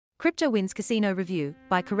CryptoWins Casino Review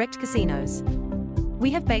by CorrectCasinos.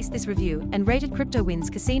 We have based this review and rated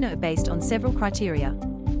CryptoWins Casino based on several criteria: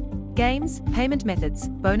 games, payment methods,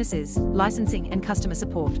 bonuses, licensing and customer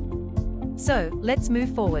support. So, let's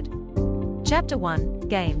move forward. Chapter 1,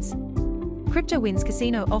 Games. CryptoWins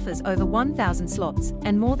Casino offers over 1,000 slots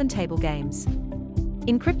and more than table games.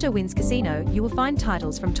 In CryptoWins Casino, you will find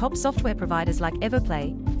titles from top software providers like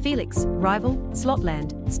Everplay, Felix, Rival,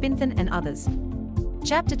 Slotland, Spinthin and others.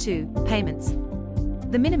 Chapter 2, Payments.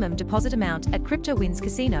 The minimum deposit amount at CryptoWins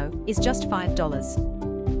Casino is just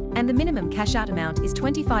 $5. And the minimum cash-out amount is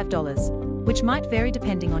 $25, which might vary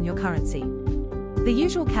depending on your currency. The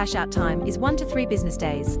usual cash-out time is 1 to 3 business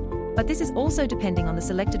days, but this is also depending on the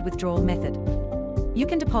selected withdrawal method. You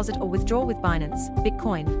can deposit or withdraw with Binance,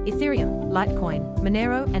 Bitcoin, Ethereum, Litecoin,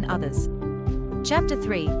 Monero, and others. Chapter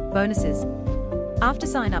 3, Bonuses. After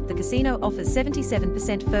sign-up, the casino offers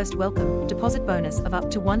 77% first welcome deposit bonus of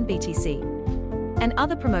up to 1 BTC. And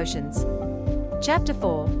other promotions. Chapter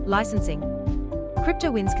 4, Licensing.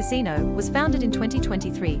 CryptoWins Casino was founded in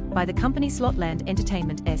 2023 by the company Slotland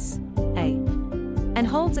Entertainment S.A. and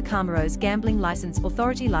holds a Camaros Gambling License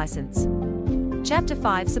Authority license. Chapter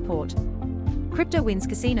 5, Support. CryptoWins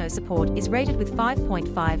Casino support is rated with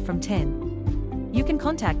 5.5 from 10. You can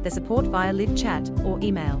contact the support via live chat or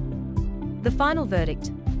email. The final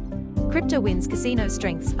verdict. CryptoWins Casino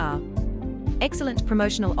strengths are: excellent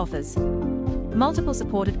promotional offers, multiple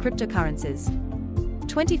supported cryptocurrencies,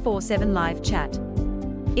 24/7 live chat.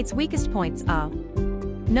 Its weakest points are: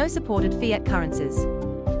 no supported fiat currencies,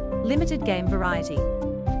 limited game variety,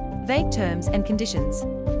 vague terms and conditions.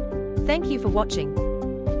 Thank you for watching.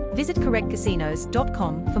 Visit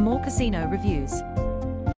CorrectCasinos.com for more casino reviews.